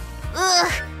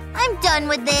 Ugh. I'm done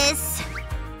with this.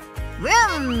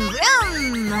 Vroom,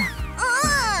 vroom.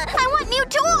 I want new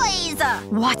toys!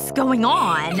 What's going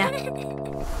on?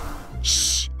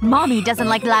 Shh. Mommy doesn't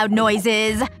like loud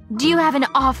noises. Do you have an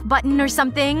off button or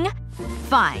something?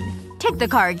 Fine. Take the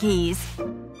car keys.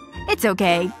 It's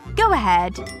okay. Go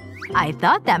ahead. I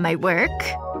thought that might work.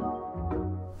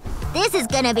 This is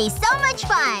gonna be so much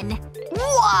fun!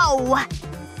 Whoa!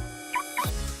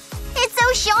 It's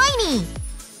so shiny!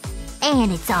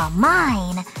 And it's all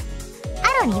mine.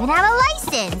 I don't even have a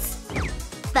license.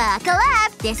 Buckle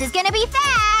up! This is gonna be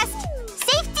fast!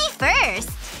 Safety first!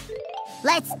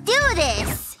 Let's do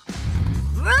this!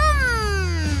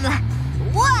 Vroom!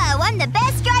 Whoa! I'm the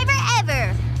best driver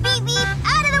ever! Beep beep,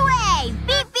 out of the way!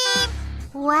 Beep beep!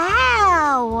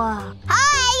 Wow!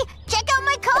 Hi! Check out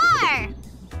my car!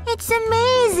 It's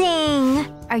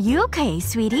amazing! Are you okay,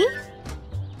 sweetie?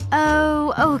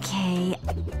 Oh, okay.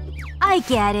 I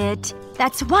get it.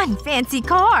 That's one fancy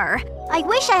car. I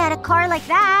wish I had a car like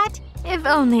that. If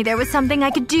only there was something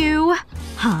I could do.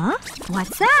 Huh?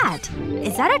 What's that?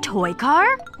 Is that a toy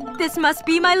car? This must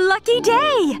be my lucky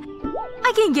day!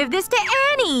 I can give this to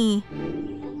Annie!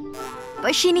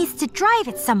 But she needs to drive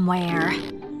it somewhere.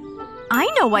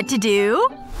 I know what to do!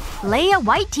 Lay a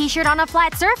white t-shirt on a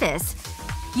flat surface.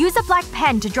 Use a black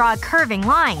pen to draw a curving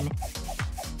line.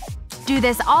 Do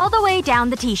this all the way down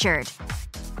the t-shirt.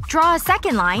 Draw a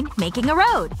second line, making a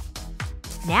road.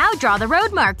 Now draw the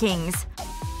road markings.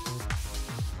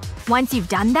 Once you've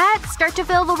done that, start to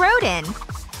fill the road in.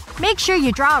 Make sure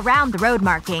you draw around the road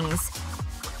markings.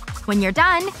 When you're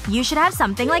done, you should have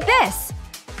something like this.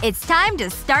 It's time to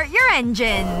start your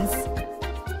engines!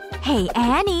 Hey,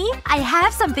 Annie, I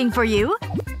have something for you.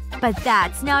 But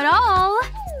that's not all.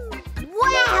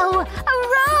 Wow! A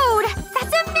road!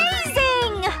 That's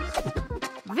amazing!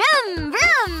 Vroom,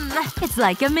 vroom! It's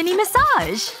like a mini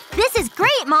massage. This is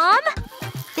great, Mom!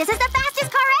 This is the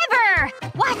fastest car ever!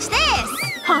 Watch this!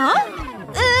 Huh?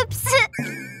 Oops!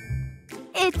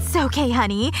 It's okay,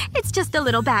 honey. It's just a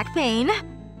little back pain.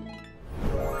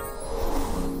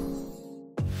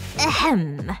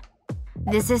 Ahem.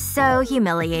 This is so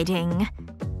humiliating.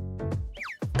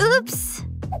 Oops!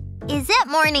 Is it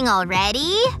morning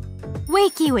already?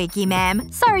 Wakey wakey,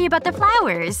 ma'am. Sorry about the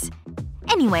flowers.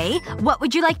 Anyway, what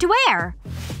would you like to wear?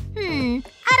 I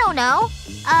don't know.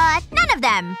 None of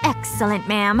them. Excellent,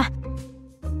 ma'am.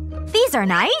 These are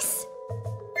nice.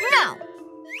 No.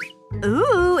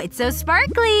 Ooh, it's so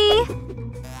sparkly.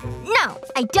 No,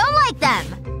 I don't like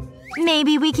them.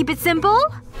 Maybe we keep it simple?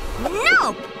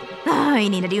 Nope! I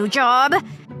need a new job.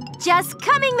 Just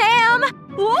coming, ma'am!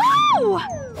 Whoa!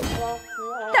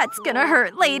 That's gonna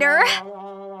hurt later.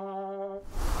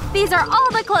 These are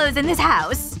all the clothes in this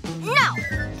house. No!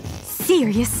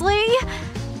 Seriously?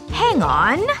 Hang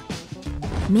on.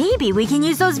 Maybe we can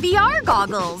use those VR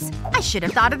goggles. I should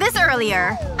have thought of this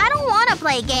earlier. I don't want to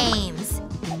play games.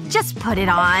 Just put it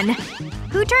on.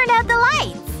 Who turned out the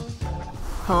lights?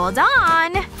 Hold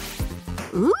on.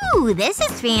 Ooh, this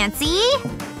is fancy.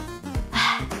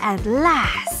 At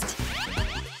last.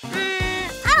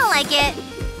 I don't like it.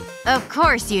 Of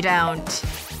course you don't.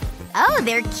 Oh,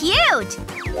 they're cute!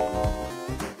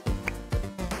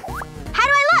 How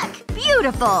do I look?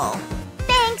 Beautiful.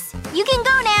 Thanks. You can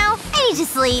go now. I need to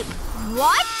sleep.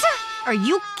 What? Are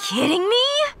you kidding me?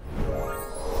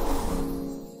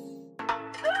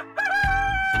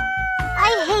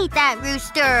 I hate that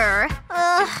rooster.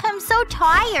 Ugh, I'm so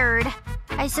tired.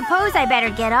 I suppose I better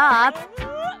get up.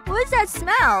 What's that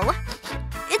smell?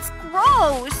 It's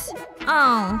gross.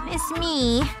 Oh, it's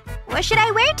me. What should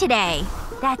I wear today?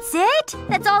 That's it?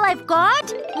 That's all I've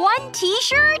got? One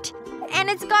t-shirt? And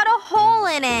it's got a hole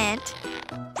in it.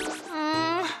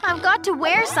 I've got to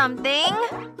wear something.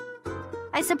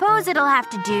 I suppose it'll have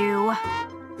to do.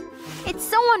 It's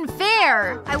so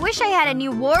unfair. I wish I had a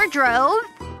new wardrobe.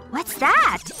 What's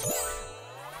that?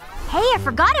 Hey, I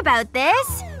forgot about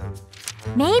this.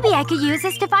 Maybe I could use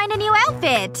this to find a new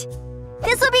outfit.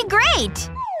 This will be great!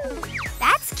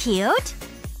 That's cute.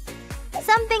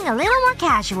 Something a little more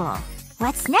casual.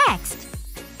 What's next?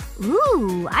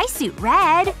 Ooh, I suit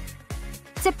red.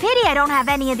 It's a pity I don't have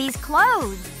any of these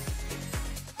clothes.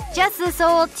 Just this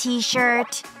old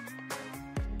t-shirt.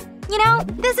 You know,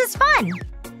 this is fun.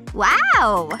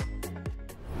 Wow!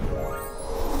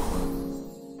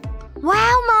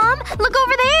 Wow, Mom! Look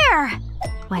over there!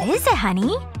 What is it,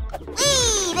 honey?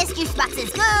 Whee! This juice box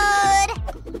is good!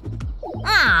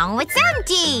 Oh, it's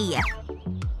empty!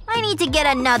 I need to get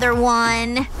another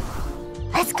one.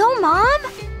 Let's go, Mom!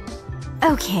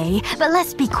 Okay, but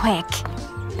let's be quick.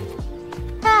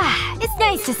 It's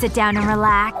nice to sit down and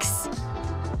relax.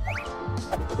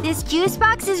 This juice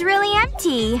box is really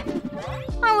empty.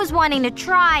 I was wanting to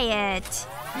try it.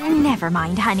 Never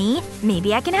mind, honey.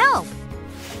 Maybe I can help.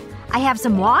 I have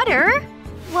some water.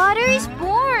 Water is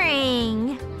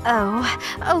boring. Oh,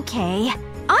 okay.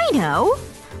 I know.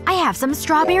 I have some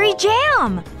strawberry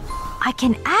jam. I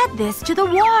can add this to the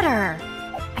water.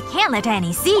 I can't let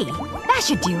Annie see. That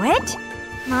should do it.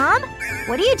 Mom?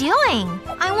 What are you doing?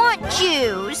 I want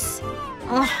juice.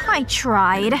 Ugh, I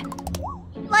tried.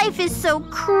 Life is so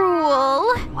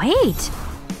cruel. Wait.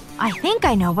 I think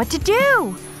I know what to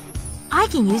do. I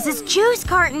can use this juice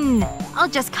carton. I'll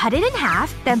just cut it in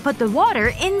half, then put the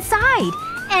water inside.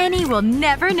 Annie will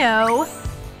never know.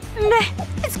 Meh,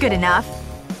 it's good enough.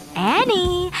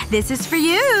 Annie, This is for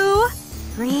you.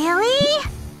 Really?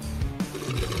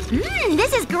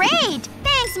 This is great!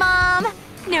 Thanks, Mom!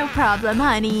 No problem,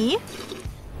 honey.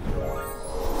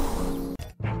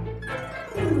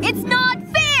 It's not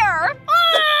fair!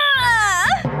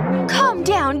 Ah! Calm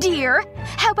down, dear.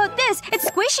 How about this?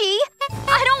 It's squishy.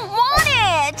 I don't want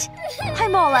it!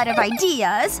 I'm all out of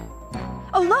ideas.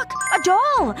 Oh look! A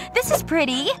doll! This is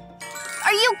pretty.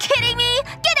 Are you kidding me?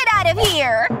 Get it out of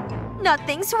here!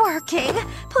 Nothing's working.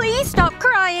 Please stop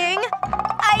crying.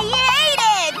 I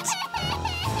hate it!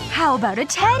 How about a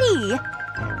teddy?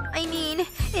 I mean,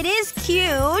 it is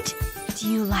cute. Do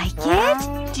you like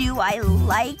it? Do I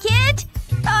like it?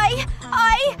 I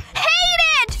hate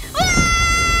it!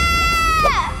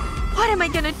 Ah! What am I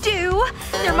gonna do?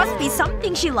 There must be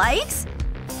something she likes.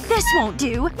 This won't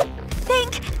do.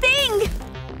 Think!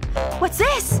 What's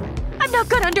this? I'm not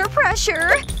good under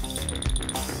pressure.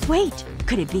 Wait,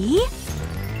 could it be?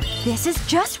 This is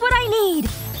just what I need.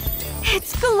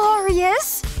 It's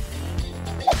glorious.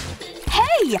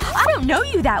 Hey! I don't know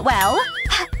you that well.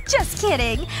 Just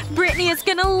kidding. Brittany is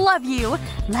gonna love you.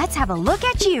 Let's have a look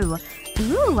at you.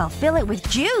 Ooh, I'll fill it with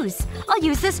juice. I'll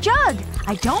use this jug.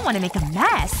 I don't want to make a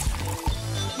mess.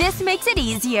 This makes it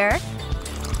easier.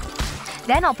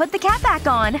 Then I'll put the cap back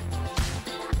on.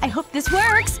 I hope this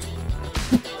works.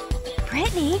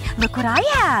 Brittany, look what I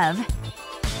have.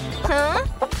 Huh?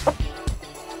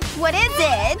 What is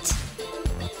it?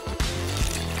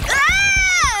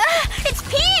 Ah! It's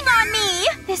peeing on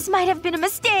me! This might have been a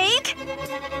mistake.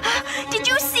 Did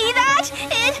you see that?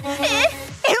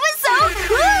 It was so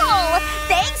cool!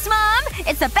 Thanks, Mom!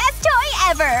 It's the best toy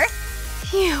ever!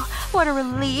 Phew, what a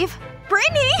relief.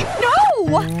 Brittany!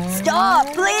 No!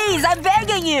 Stop, please! I'm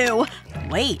begging you!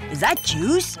 Wait, is that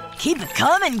juice? Keep it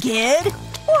coming, kid!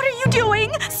 What are you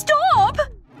doing? Stop!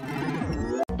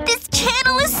 This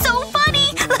channel is so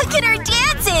funny! Look at her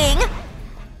dancing!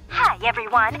 Hi,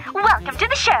 everyone. Welcome to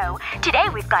the show. Today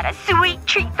we've got a sweet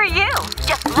treat for you.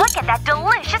 Just look at that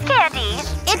delicious candy.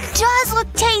 It does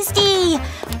look tasty!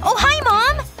 Oh, hi,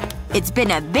 Mom! It's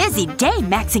been a busy day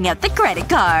maxing out the credit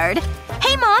card.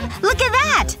 Hey, Mom! Look at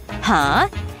that! Huh?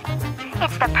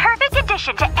 It's the perfect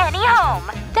addition to any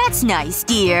home. That's nice,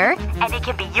 dear. And it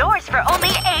can be yours for only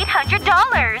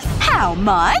 $800. How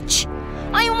much?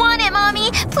 I want it, Mommy!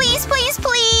 Please, please,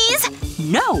 please!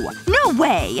 No! No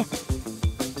way!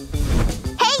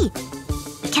 Hey!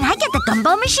 Can I get the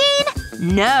gumball machine?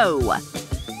 No.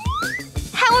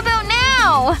 How about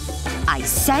now? I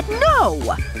said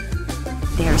no!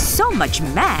 There's so much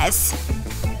mess.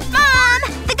 Mom!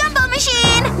 The gumball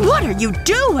machine! What are you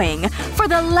doing? For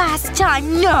the last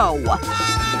time, no!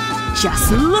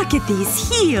 Just look at these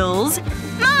heels.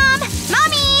 Mom!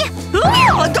 Mommy!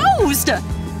 Ooh, a ghost!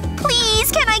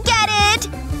 Please, can I get it?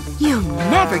 You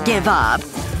never give up.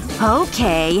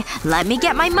 Okay, let me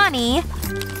get my money.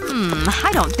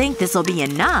 I don't think this'll be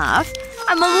enough.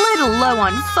 I'm a little low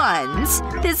on funds.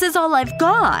 This is all I've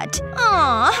got.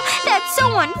 Aw, that's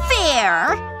so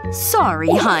unfair. Sorry,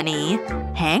 honey.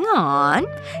 Hang on.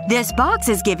 This box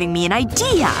is giving me an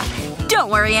idea.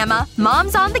 Don't worry, Emma.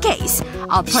 Mom's on the case.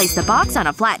 I'll place the box on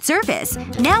a flat surface.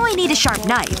 Now I need a sharp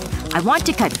knife. I want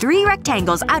to cut 3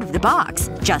 rectangles out of the box.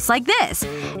 Just like this.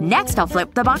 Next I'll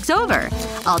flip the box over.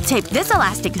 I'll tape this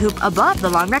elastic hoop above the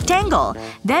long rectangle.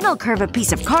 Then I'll curve a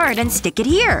piece of card and stick it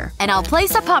here. And I'll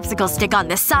place a popsicle stick on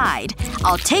this side.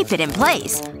 I'll tape it in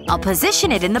place. I'll position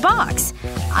it in the box.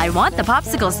 I want the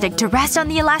popsicle stick to rest on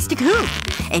the elastic hoop.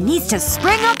 It needs to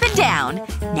spring up and down.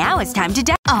 Now it's time to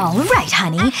Alright,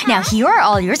 honey. Now here are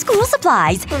all your school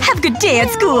supplies. Have a good day at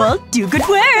school. Do good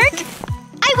work.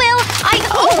 I will.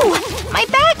 Oh! My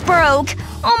bag broke.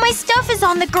 All my stuff is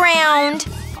on the ground.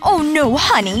 Oh no,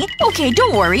 honey. Okay,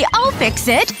 don't worry. I'll fix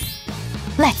it.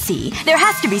 Let's see. There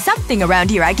has to be something around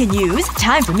here I can use.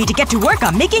 Time for me to get to work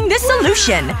on making this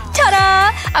solution.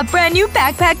 Ta-da! A brand new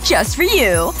backpack just for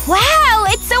you. Wow!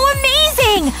 It's so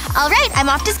amazing! Alright, I'm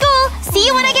off to school. See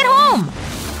you when I get home.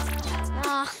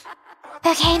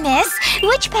 Okay, miss.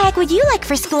 Which bag would you like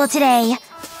for school today?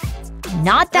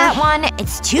 Not that one.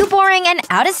 It's too boring and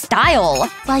out of style.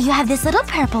 Well, you have this little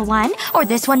purple one. Or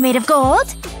this one made of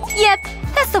gold. Yep.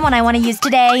 That's the one I want to use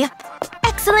today.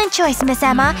 Excellent choice, Miss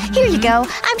Emma. Here you go.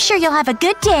 I'm sure you'll have a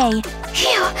good day.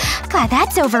 Phew. Glad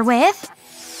that's over with.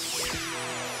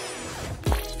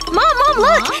 Mom,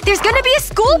 look! There's gonna be a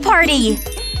school party!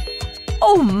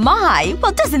 Oh my!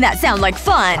 Well, doesn't that sound like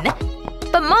fun?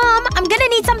 But Mom, I'm gonna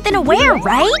need something to wear,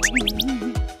 right?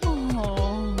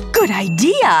 Good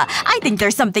idea! I think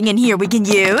there's something in here we can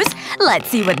use. Let's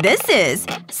see what this is.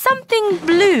 Something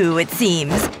blue, it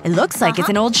seems. It looks like it's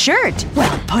an old shirt.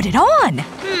 Well, put it on.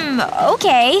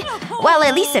 Okay. Well,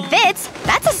 at least it fits.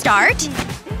 That's a start.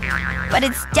 But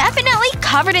it's definitely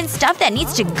covered in stuff that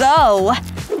needs to go.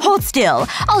 Hold still.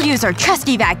 I'll use our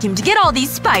trusty vacuum to get all these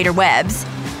spider webs.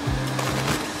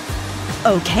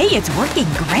 Okay, it's working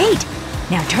great.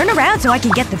 Now turn around so I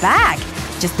can get the bag.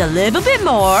 Just a little bit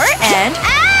more and…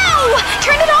 Ow!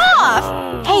 Turn it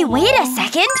off! Hey, wait a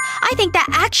second. I think that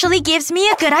actually gives me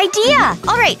a good idea.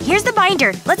 Alright, here's the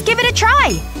binder. Let's give it a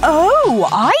try. Oh,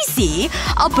 I see.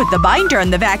 I'll put the binder on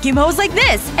the vacuum hose like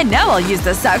this. And now I'll use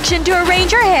the suction to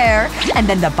arrange her hair. And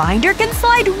then the binder can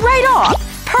slide right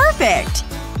off. Perfect!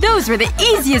 Those were the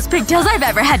easiest pigtails I've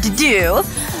ever had to do.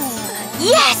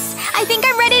 Yes! I think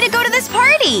I'm ready to go to this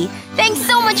party! Thanks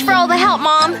so much for all the help,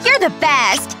 Mom. You're the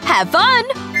best. Have fun!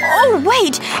 Oh,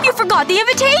 wait! You forgot the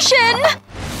invitation!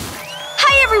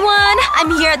 Hi, everyone!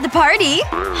 I'm here at the party.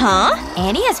 Huh?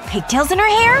 Annie has pigtails in her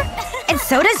hair? And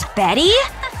so does Betty?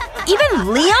 Even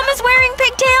Liam is wearing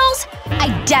pigtails?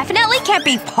 I definitely can't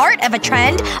be part of a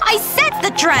trend. I set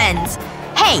the trends!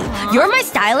 Hey, you're my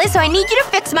stylist, so I need you to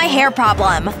fix my hair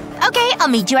problem. Okay, I'll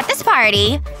meet you at this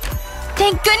party.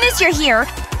 Thank goodness you're here.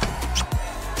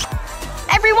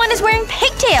 Everyone is wearing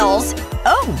pigtails!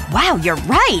 Oh, wow, you're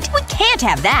right. We can't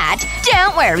have that.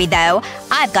 Don't worry, though.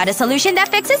 I've got a solution that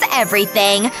fixes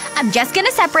everything. I'm just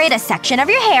gonna separate a section of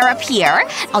your hair up here.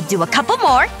 I'll do a couple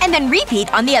more, and then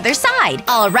repeat on the other side.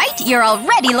 Alright, you're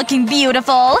already looking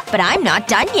beautiful. But I'm not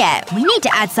done yet. We need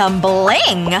to add some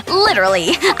bling.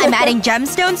 Literally. I'm adding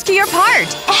gemstones to your part.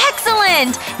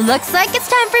 Excellent! Looks like it's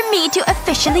time for me to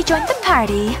officially join the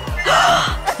party.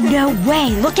 No way!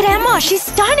 Look at Emma! She's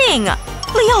stunning!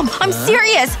 Liam, I'm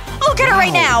serious! I'll get her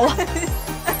right now!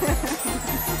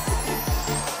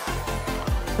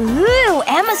 Ooh,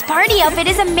 Emma's party outfit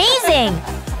is amazing!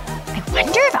 I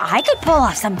wonder if I could pull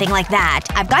off something like that.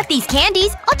 I've got these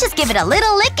candies. I'll just give it a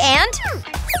little lick and…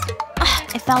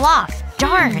 Ugh, it fell off.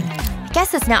 Darn. I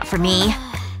guess it's not for me.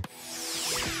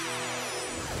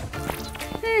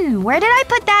 Where did I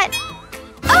put that?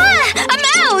 Ah!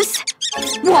 A mouse!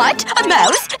 What? A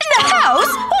mouse? In the house?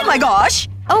 Oh my gosh!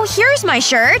 Oh, here's my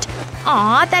shirt.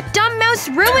 Aw, that dumb mouse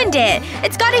ruined it.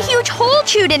 It's got a huge hole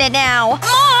chewed in it now.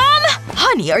 Mom!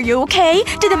 Honey, are you okay?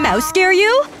 Did the mouse scare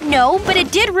you? No, but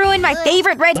it did ruin my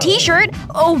favorite red t-shirt.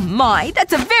 Oh my,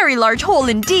 that's a very large hole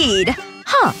indeed.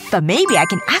 Huh, but maybe I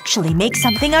can actually make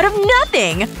something out of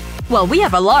nothing. Well, we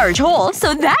have a large hole,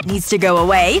 so that needs to go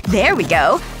away. There we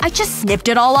go. I just snipped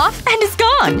it all off, and it's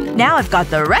gone. Now I've got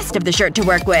the rest of the shirt to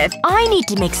work with. I need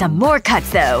to make some more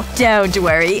cuts, though. Don't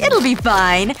worry, it'll be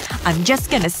fine. I'm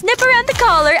just gonna snip around the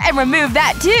collar and remove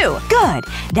that, too. Good.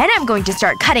 Then I'm going to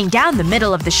start cutting down the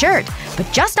middle of the shirt.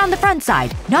 But just on the front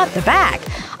side, not the back.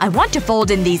 I want to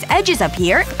fold in these edges up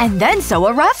here, and then sew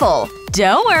a ruffle.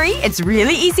 Don't worry, it's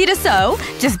really easy to sew.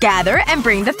 Just gather and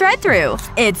bring the thread through.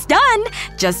 It's done!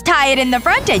 Just tie it in the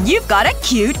front and you've got a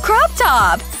cute crop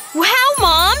top! Wow,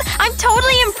 Mom! I'm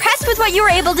totally impressed with what you were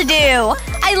able to do!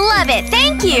 I love it,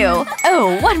 thank you!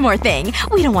 Oh, one more thing.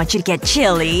 We don't want you to get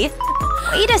chilly.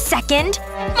 Wait a second.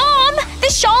 Mom!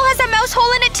 This shawl has a mouse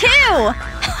hole in it too!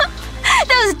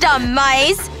 Those dumb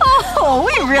mice! Oh,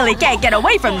 we really can't get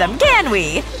away from them, can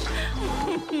we?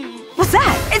 What's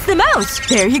that? It's the mouse!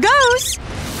 There he goes!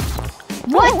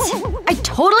 What? I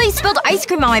totally spilled ice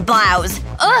cream on my blouse.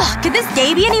 Ugh, could this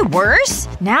day be any worse?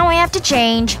 Now I have to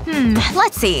change.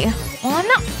 Let's see. Well, I'm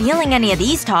not feeling any of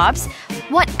these tops.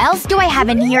 What else do I have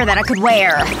in here that I could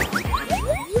wear?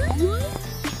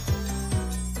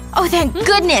 Oh, thank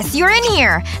goodness! You're in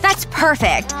here! That's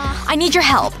perfect. I need your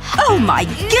help. Oh my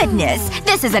goodness!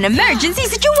 This is an emergency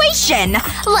situation!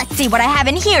 Let's see what I have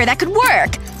in here that could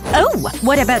work. Oh,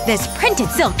 what about this printed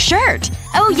silk shirt?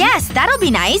 Oh yes, that'll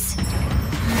be nice.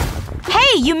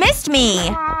 Hey, you missed me!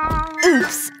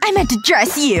 Oops, I meant to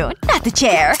dress you, not the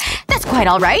chair. That's quite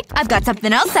alright. I've got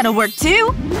something else that'll work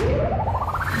too.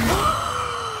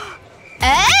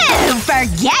 Oh,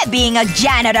 forget being a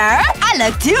janitor! I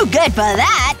look too good for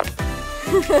that!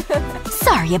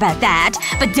 Sorry about that.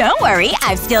 But don't worry,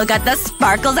 I've still got the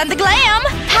sparkles and the glam!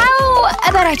 How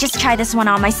about I just try this one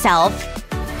on myself?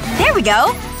 There we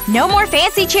go! No more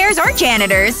fancy chairs or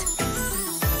janitors.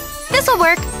 This'll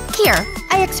work. Here.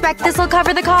 I expect this'll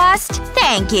cover the cost.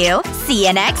 Thank you. See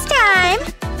you next time!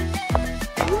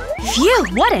 Phew,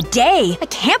 what a day! I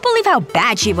can't believe how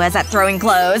bad she was at throwing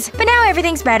clothes. But now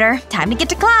everything's better. Time to get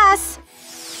to class.